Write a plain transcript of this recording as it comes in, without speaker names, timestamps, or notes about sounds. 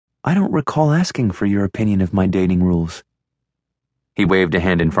I don't recall asking for your opinion of my dating rules. He waved a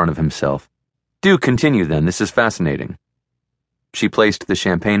hand in front of himself. Do continue then, this is fascinating. She placed the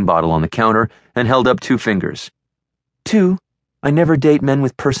champagne bottle on the counter and held up 2 fingers. 2, I never date men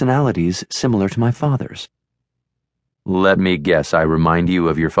with personalities similar to my father's. Let me guess, I remind you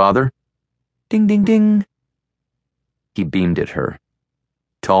of your father? Ding, ding, ding. He beamed at her.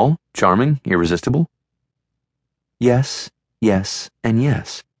 Tall, charming, irresistible? Yes, and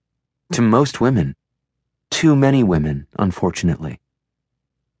yes. To most women. Too many women, unfortunately.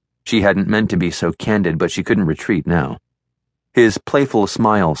 She hadn't meant to be so candid, but she couldn't retreat now. His playful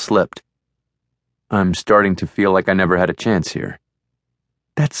smile slipped. I'm starting to feel like I never had a chance here.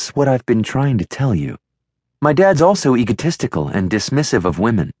 That's what I've been trying to tell you. My dad's also egotistical and dismissive of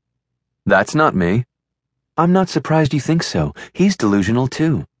women. That's not me. I'm not surprised you think so. He's delusional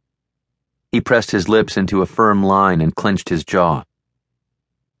too. He pressed his lips into a firm line and clenched his jaw.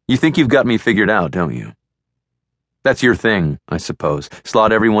 You think you've got me figured out, don't you? That's your thing, I suppose.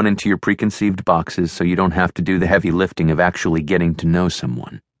 Slot everyone into your preconceived boxes so you don't have to do the heavy lifting of actually getting to know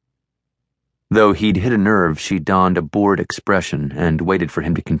someone. Though he'd hit a nerve, she donned a bored expression and waited for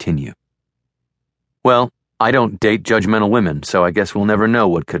him to continue. Well, I don't date judgmental women, so I guess we'll never know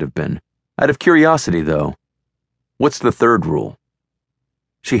what could have been. Out of curiosity, though, what's the 3rd rule?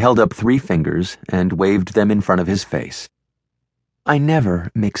 She held up 3 fingers and waved them in front of his face. I never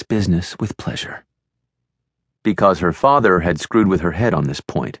mix business with pleasure. Because her father had screwed with her head on this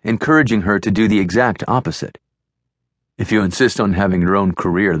point, encouraging her to do the exact opposite. If you insist on having your own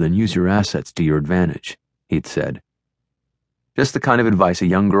career, then use your assets to your advantage, he'd said. Just the kind of advice a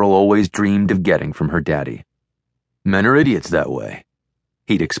young girl always dreamed of getting from her daddy. Men are idiots that way,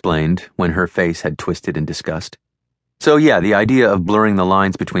 he'd explained when her face had twisted in disgust. So yeah, the idea of blurring the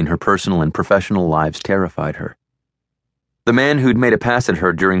lines between her personal and professional lives terrified her. The man who'd made a pass at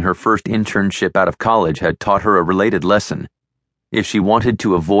her during her first internship out of college had taught her a related lesson. If she wanted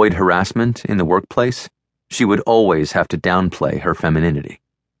to avoid harassment in the workplace, she would always have to downplay her femininity.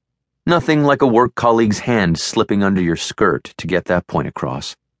 Nothing like a work colleague's hand slipping under your skirt to get that point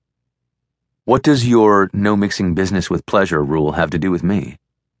across. What does your no mixing business with pleasure rule have to do with me?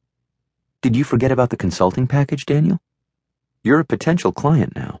 Did you forget about the consulting package, Daniel? You're a potential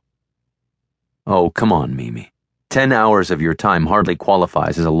client now. Oh, come on, Mimi. 10 hours of your time hardly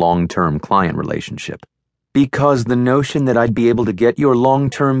qualifies as a long-term client relationship. Because the notion that I'd be able to get your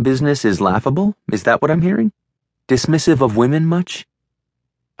long-term business is laughable? Is that what I'm hearing? Dismissive of women much?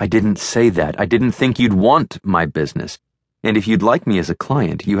 I didn't say that. I didn't think you'd want my business. And if you'd like me as a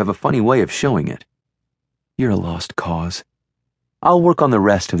client, you have a funny way of showing it. You're a lost cause. I'll work on the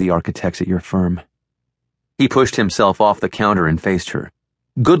rest of the architects at your firm. He pushed himself off the counter and faced her.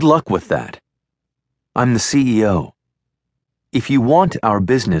 Good luck with that. I'm the CEO. If you want our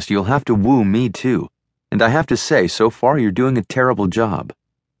business, you'll have to woo me too. And I have to say, so far you're doing a terrible job.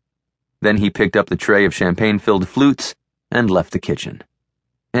 Then he picked up the tray of champagne-filled flutes and left the kitchen.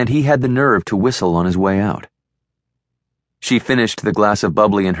 And he had the nerve to whistle on his way out. She finished the glass of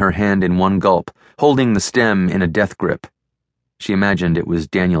bubbly in her hand in one gulp, holding the stem in a death grip. She imagined it was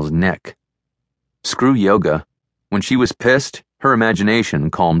Daniel's neck. Screw yoga. When she was pissed, her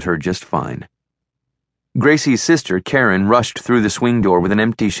imagination calmed her just fine. Gracie's sister, Karen, rushed through the swing door with an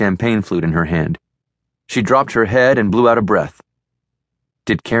empty champagne flute in her hand. She dropped her head and blew out a breath.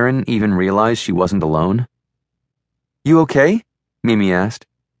 Did Karen even realize she wasn't alone? You okay? Mimi asked.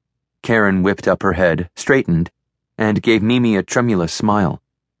 Karen whipped up her head, straightened, and gave Mimi a tremulous smile.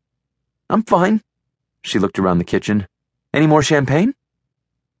 I'm fine. She looked around the kitchen. Any more champagne?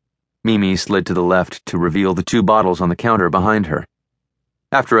 Mimi slid to the left to reveal the 2 bottles on the counter behind her.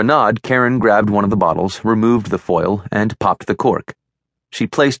 After a nod, Karen grabbed one of the bottles, removed the foil, and popped the cork. She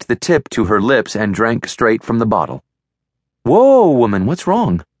placed the tip to her lips and drank straight from the bottle. Whoa, woman, what's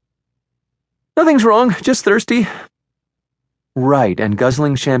wrong? Nothing's wrong, just thirsty. Right, and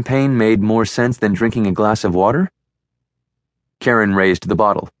guzzling champagne made more sense than drinking a glass of water? Karen raised the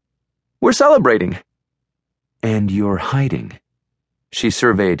bottle. We're celebrating. And you're hiding. She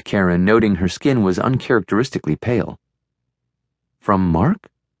surveyed Karen, noting her skin was uncharacteristically pale. From Mark?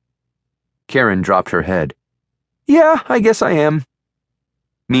 Karen dropped her head. Yeah, I guess I am.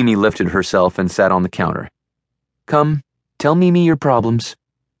 Mimi lifted herself and sat on the counter. Come, tell Mimi your problems.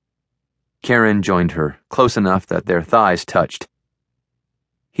 Karen joined her, close enough that their thighs touched.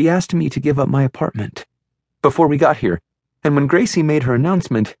 He asked me to give up my apartment before we got here, and when Gracie made her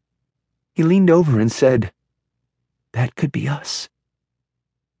announcement, he leaned over and said, "That could be us."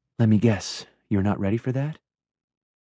 Let me guess, you're not ready for that?